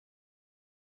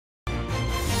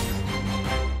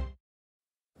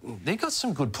they've got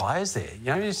some good players there. You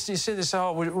know, you see this,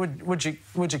 oh, would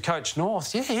you coach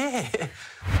North? Yeah.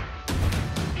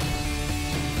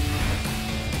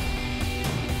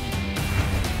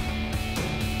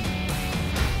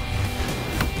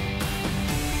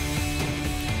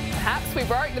 Perhaps we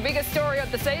broke the biggest story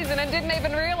of the season and didn't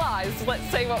even realise. Let's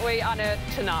see what we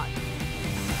unearthed tonight.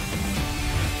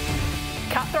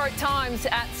 Cutthroat times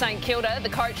at St Kilda. The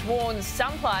coach warns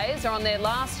some players are on their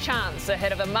last chance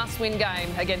ahead of a must-win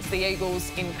game against the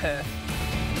Eagles in Perth.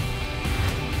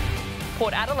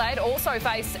 Port Adelaide also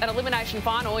face an elimination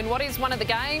final in what is one of the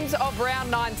games of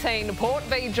round 19. Port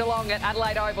v Geelong at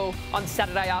Adelaide Oval on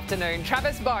Saturday afternoon.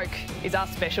 Travis Boak is our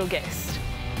special guest.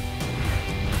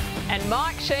 And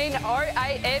Mike Sheen,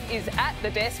 OAM, is at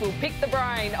the desk. We'll pick the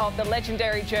brain of the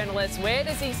legendary journalist. Where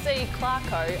does he see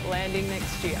Clarko landing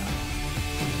next year?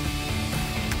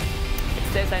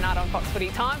 Thursday night on Fox Footy,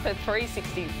 time for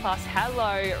 360 plus.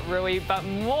 Hello, Rui, but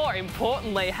more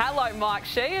importantly, hello, Mike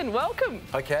Sheehan. Welcome.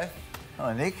 Okay.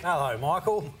 Hi, Nick. Hello,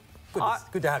 Michael.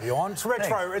 Good to have you on. It's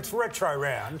retro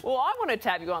round. Well, I wanted to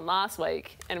have you on last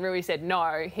week, and Rui said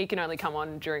no, he can only come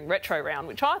on during retro round,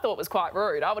 which I thought was quite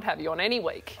rude. I would have you on any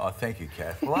week. Oh, thank you,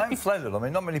 Kath. Well, I'm flattered. I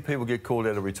mean, not many people get called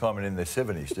out of retirement in their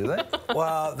 70s, do they?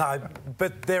 Well, no,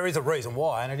 but there is a reason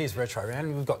why, and it is retro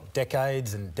round. We've got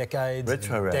decades and decades.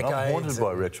 Retro round. I'm haunted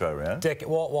by retro round.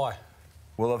 Why?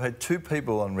 Well, I've had two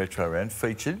people on retro round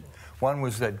featured. One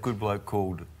was that good bloke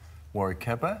called Warwick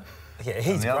Kappa. Yeah,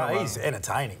 he's great. He's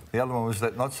entertaining. The other one was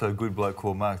that not-so-good bloke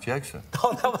called Mark Jackson.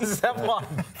 Oh, that was that one.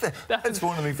 That's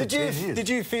haunted me for 10 years. Did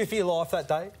you fear for your life that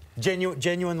day?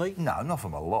 Genuinely? No, not for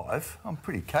my life. I'm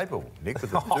pretty capable, Nick,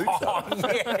 but to do so.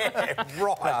 Yeah,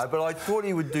 right. No, but I thought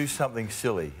he would do something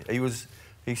silly.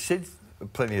 He said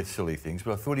plenty of silly things,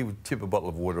 but I thought he would tip a bottle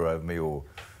of water over me or,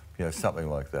 you know, something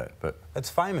like that. But it's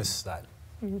famous, that.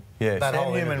 Yeah,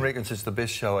 Sam Newman reckons it's the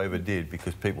best show I ever did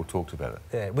because people talked about it.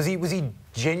 Yeah, was he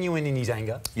genuine in his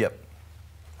anger? Yep.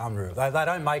 Unreal. They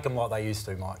don't make them like they used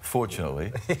to, Mike.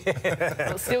 Fortunately.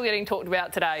 Well, still getting talked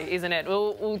about today, isn't it?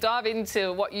 We'll dive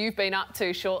into what you've been up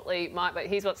to shortly, Mike, but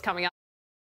here's what's coming up.